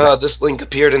 Dude, Exactly. this link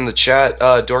appeared in the chat.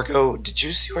 Dorko, did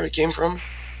you see where it came from?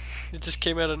 It just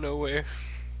came out of nowhere.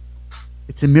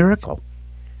 It's a miracle.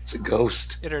 It's a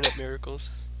ghost. Internet miracles.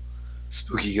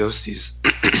 Spooky ghosties.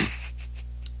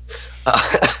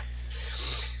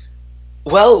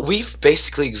 Well, we've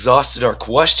basically exhausted our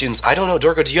questions. I don't know,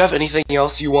 Dorko, do you have anything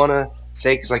else you want to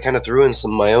say? Because I kind of threw in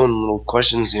some of my own little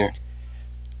questions here.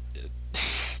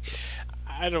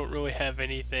 I don't really have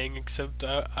anything except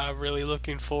I'm really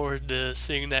looking forward to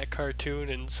seeing that cartoon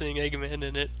and seeing Eggman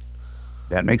in it.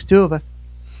 That makes two of us.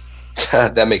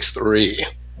 That makes 3.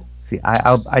 See,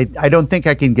 I don't think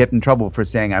I can get in trouble for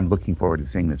saying I'm looking forward to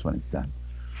seeing this when it's done.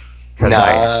 'Cause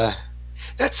Nah,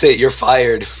 that's it. You're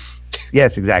fired.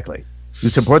 Yes, exactly. You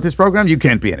support this program, you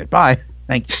can't be in it. Bye.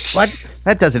 Thank you. What?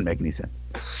 That doesn't make any sense.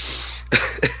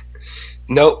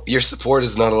 Nope, your support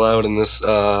is not allowed in this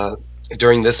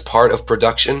during this part of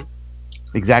production.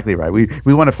 Exactly right.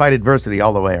 We want to fight adversity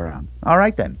all the way around. All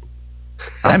right then.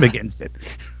 I'm against it.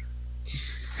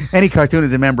 Any cartoon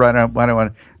is a member. I don't want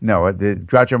to. No, the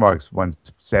Groucho Marx once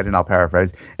said, and I'll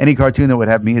paraphrase: any cartoon that would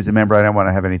have me as a member, I don't want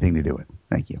to have anything to do with.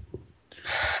 Thank you.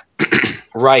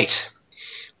 Right.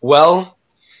 Well,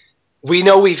 we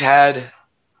know we've had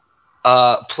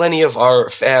plenty of our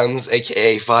fans,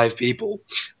 aka 5 people,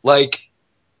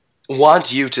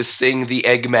 want you to sing the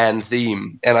Eggman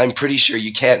theme, and I'm pretty sure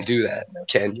you can't do that,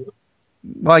 can you?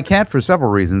 Well, I can't for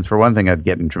several reasons. For one thing, I'd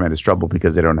get in tremendous trouble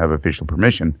because I don't have official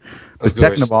permission. But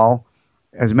second of all,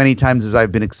 as many times as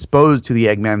I've been exposed to the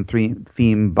Eggman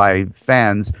theme by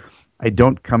fans, I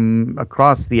don't come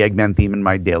across the Eggman theme in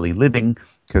my daily living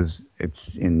because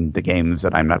it's in the games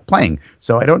that I'm not playing.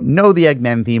 So I don't know the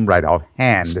Eggman theme right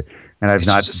offhand, and I've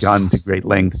not gone to great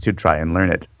lengths to try and learn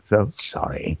it. So,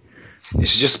 sorry. You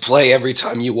should just play every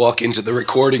time you walk into the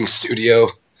recording studio.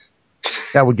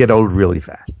 That would get old really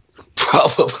fast.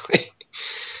 Probably.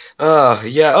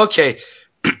 Yeah, okay.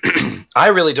 I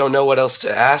really don't know what else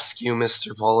to ask you,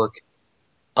 Mr. Pollock.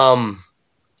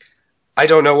 I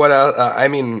don't know what I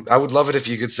mean, I would love it if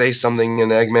you could say something in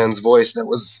Eggman's voice that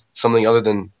was something other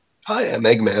than, "Hi, I'm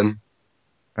Eggman."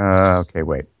 Okay,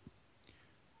 wait.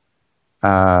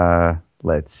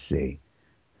 Let's see.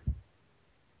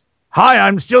 Hi,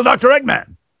 I'm still Dr.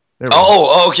 Eggman. There we go.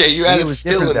 Oh, okay, you It added was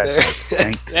still in different there. that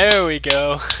time. There we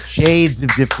go. Shades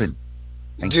of difference.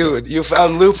 Thank you. Dude, you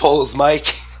found loopholes,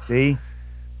 Mike. See?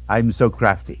 I'm so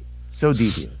crafty. So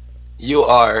devious. You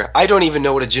are. I don't even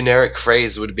know what a generic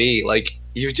phrase would be.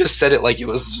 You just said it like it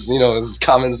was just, it was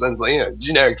common sense,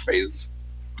 generic phrase.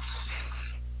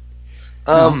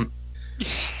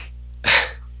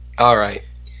 Alright.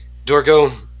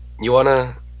 Dorko, you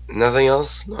wanna... nothing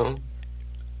else? No?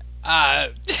 I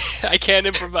can't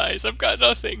improvise. I've got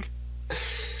nothing.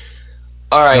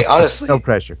 Alright, honestly. No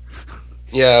pressure.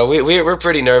 Yeah, we're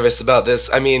pretty nervous about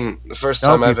this. I mean, the first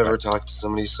Don't time be I've ever talked to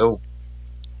somebody so...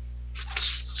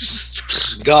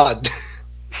 God.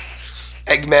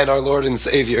 Eggman, our Lord and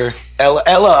Savior. Ella,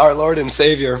 our Lord and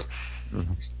Savior.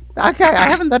 Okay, I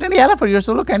haven't done any Ella for you,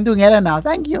 so look, I'm doing Ella now.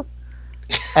 Thank you.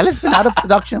 Ella's been out of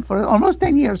production for almost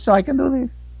 10 years, so I can do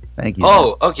this. Thank you.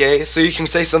 Oh, okay, so you can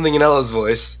say something in Ella's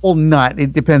voice. Well, not.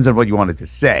 It depends on what you wanted to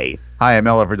say. Hi, I'm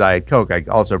Ella for Diet Coke. I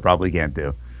also probably can't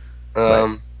do.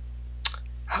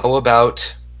 How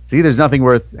about... See, there's nothing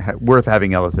worth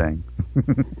having Ella saying.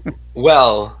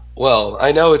 Well,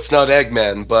 I know it's not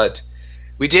Eggman, but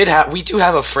we do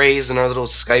have a phrase in our little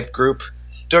Skype group.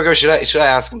 Dorko, should I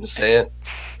ask him to say it?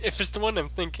 If it's the one I'm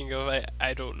thinking of,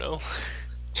 I don't know.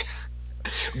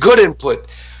 Good input.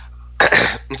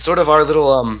 It's sort of our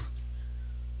little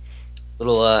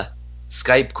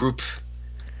Skype group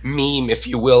meme, if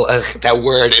you will. That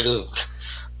word.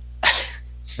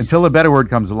 Until a better word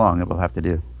comes along, it will have to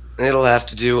do. It'll have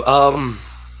to do.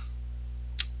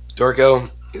 Dorko,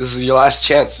 this is your last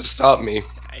chance to stop me.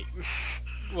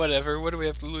 Whatever. What do we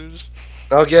have to lose?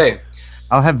 Okay.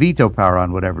 I'll have veto power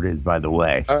on whatever it is, by the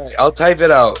way. All right. I'll type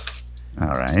it out. All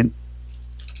right.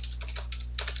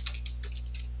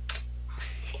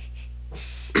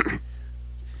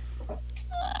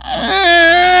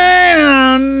 I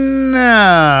don't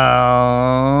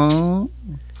know.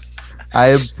 I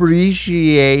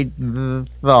appreciate the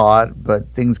thought, but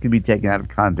things can be taken out of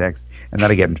context, and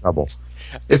then I get in trouble.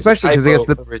 Especially because I guess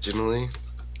originally.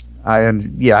 I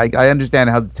understand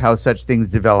how such things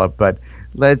develop, but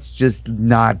let's just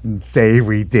not say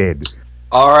we did.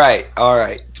 All right.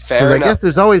 Fair I enough. guess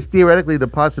there's always theoretically the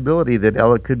possibility that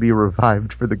Ella could be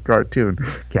revived for the cartoon.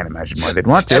 Can't imagine why they'd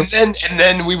want to. And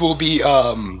then we will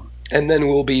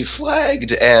be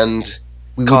flagged and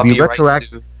We would be copyright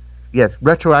sued. Yes,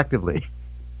 retroactively.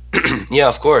 Yeah,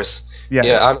 of course. Yeah.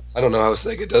 Yeah, I don't know how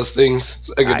Sega does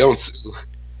things. Sega don't sue.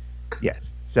 Yes.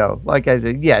 So, like I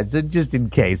said, yeah, so just in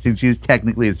case, since she's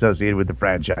technically associated with the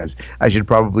franchise, I should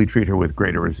probably treat her with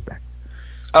greater respect.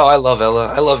 Oh, I love Ella.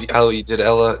 I love how you did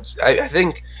Ella. I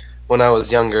think when I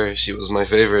was younger, she was my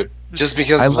favorite, just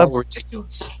because of how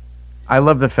ridiculous. I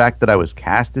love the fact that I was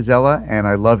cast as Ella, and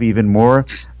I love even more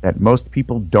that most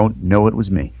people don't know it was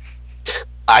me.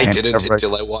 I didn't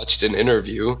until I watched an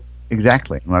interview.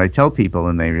 Exactly. When I tell people,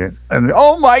 and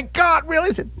oh my God, really?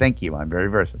 I said, thank you. I'm very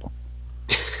versatile.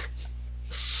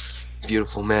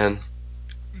 Beautiful man.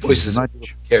 Voice is a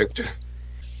beautiful character.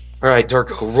 All right,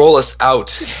 Dorko, roll us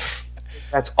out.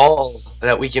 That's all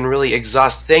that we can really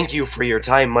exhaust. Thank you for your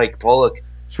time, Mike Pollock.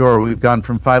 Sure, we've gone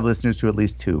from 5 listeners to at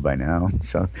least 2 by now.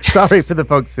 So sorry for the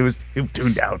folks who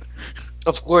tuned out.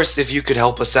 Of course, if you could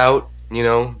help us out,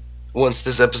 once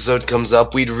this episode comes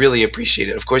up, we'd really appreciate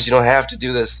it. Of course, you don't have to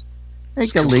do this.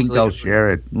 Make a link, I'll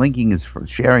share it.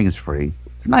 Sharing is free.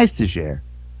 It's nice to share.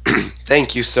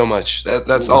 Thank you so much.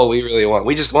 That's all we really want.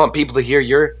 We just want people to hear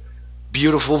your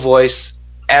beautiful voice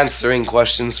answering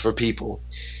questions for people.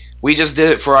 We just did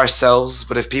it for ourselves,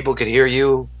 but if people could hear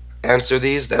you answer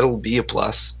these, that'll be a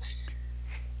plus.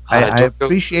 I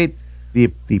appreciate the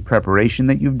preparation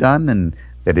that you've done and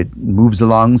that it moves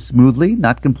along smoothly,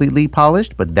 not completely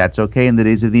polished, but that's okay in the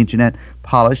days of the internet.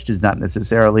 Polished is not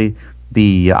necessarily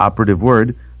the operative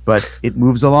word, but it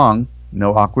moves along.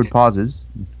 No awkward pauses.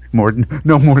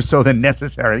 No more so than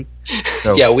necessary.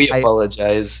 So yeah, we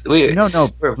apologize. No,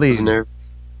 we're please.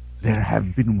 Nervous. There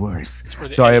have been worse.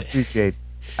 So I appreciate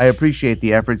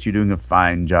the efforts. You're doing a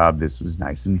fine job. This was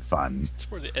nice and fun. That's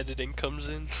where the editing comes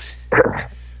in.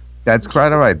 That's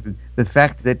quite all right. The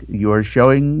fact that you're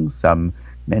showing some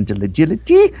mental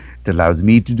agility, it allows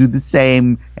me to do the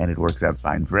same, and it works out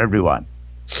fine for everyone.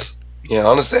 Yeah,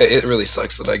 honestly, it really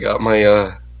sucks that I got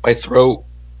my throat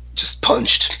just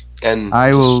punched. And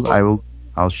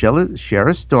I'll share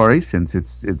a story since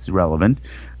it's relevant.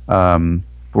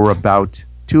 For about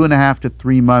 2.5 to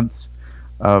 3 months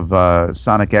of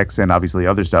Sonic X and obviously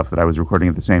other stuff that I was recording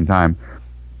at the same time,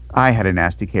 I had a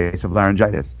nasty case of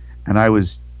laryngitis, and I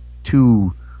was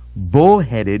too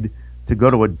bullheaded to go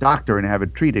to a doctor and have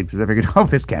it treated because I figured, oh,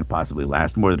 this can't possibly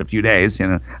last more than a few days.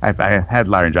 I had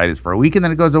laryngitis for a week and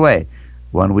then it goes away.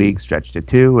 1 week stretched to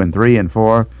 2 and 3 and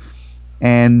 4,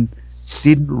 and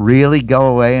didn't really go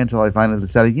away until I finally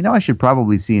decided, I should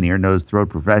probably see an ear, nose, throat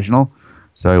professional.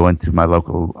 So I went to my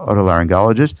local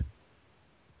otolaryngologist,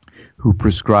 who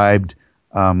prescribed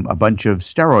a bunch of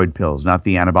steroid pills, not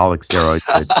the anabolic steroids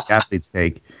that athletes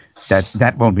take.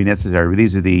 That won't be necessary.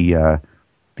 These are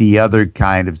the other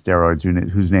kind of steroids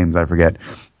whose names I forget,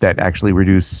 that actually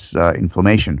reduce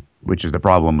inflammation, which is the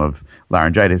problem of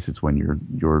laryngitis. It's when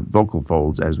your vocal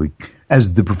folds, as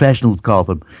the professionals call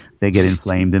them, they get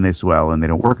inflamed and they swell and they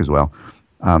don't work as well.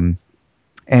 And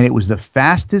it was the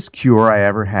fastest cure I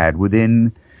ever had.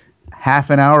 Within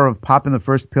half an hour of popping the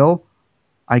first pill,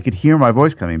 I could hear my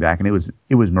voice coming back, and it was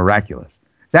miraculous.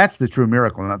 That's the true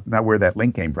miracle, not where that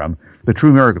link came from. The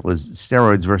true miracle is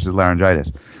steroids versus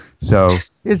laryngitis. So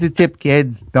here's a tip,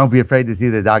 kids. Don't be afraid to see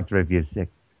the doctor if you're sick.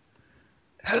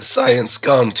 Has science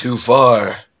gone too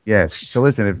far? Yes. So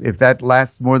listen, if that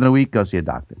lasts more than a week, go see a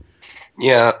doctor.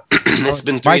 Yeah, it's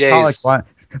been 3 days.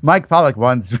 Mike Pollock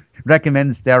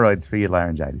recommends steroids for your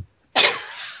laryngitis.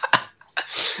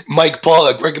 Mike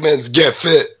Pollock recommends get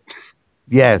fit.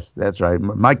 Yes, that's right.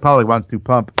 Mike Pollock wants to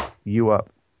pump you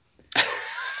up.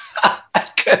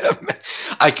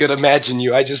 I could imagine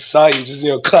you. I just saw you just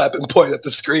clap and point at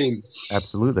the screen.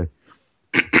 Absolutely.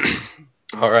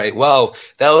 All right. Wow,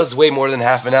 that was way more than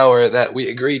half an hour that we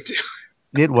agreed to.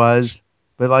 It was,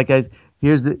 but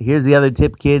here's the other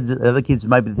tip, kids. Other kids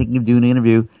might be thinking of doing an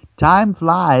interview. Time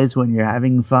flies when you're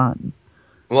having fun.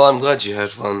 Well, I'm glad you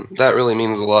had fun. That really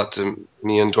means a lot to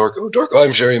me and Dorko. Dorko,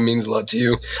 I'm sure it means a lot to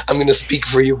you. I'm going to speak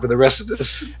for you for the rest of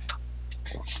this.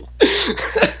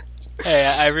 Hey,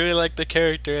 I really like the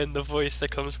character and the voice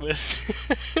that comes with.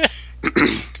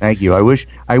 Thank you. I wish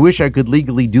I could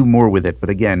legally do more with it, but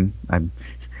again,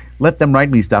 let them write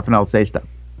me stuff and I'll say stuff.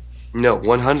 No,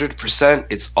 100%,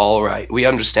 it's all right. We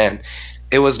understand.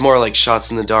 It was more like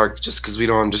shots in the dark just because we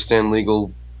don't understand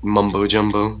legal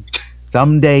mumbo-jumbo.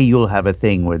 Someday you'll have a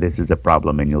thing where this is a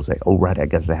problem and you'll say, oh, right, I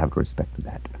guess I have to respect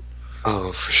that.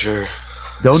 Oh, for sure.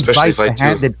 Don't Especially bite the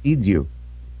hand that feeds you.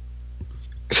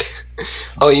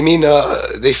 Oh, you mean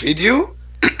they feed you?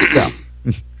 Yeah.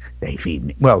 They feed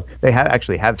me. Well, they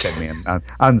actually have fed me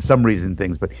on some reason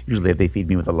things, but usually they feed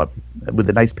me with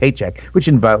a nice paycheck, which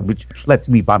lets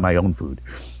me buy my own food.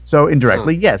 So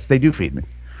indirectly, yes, they do feed me.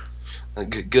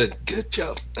 Good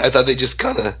job. I thought they just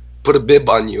kind of put a bib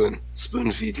on you and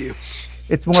spoon feed you.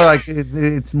 It's more like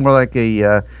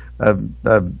a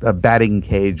batting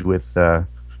cage with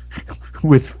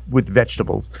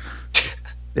vegetables.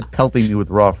 They're pelting me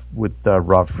with raw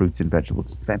fruits and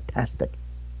vegetables. It's fantastic.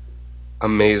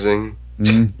 Amazing.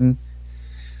 Mm-hmm.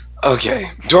 Okay,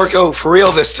 Dorko, for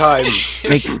real this time.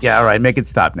 All right, make it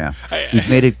stop now. We've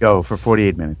made it go for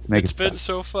 48 minutes. It's been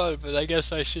so fun, but I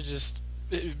guess I should just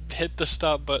hit the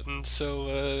stop button.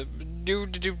 So, do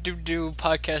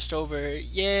podcast over.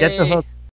 Yay! Get the hook.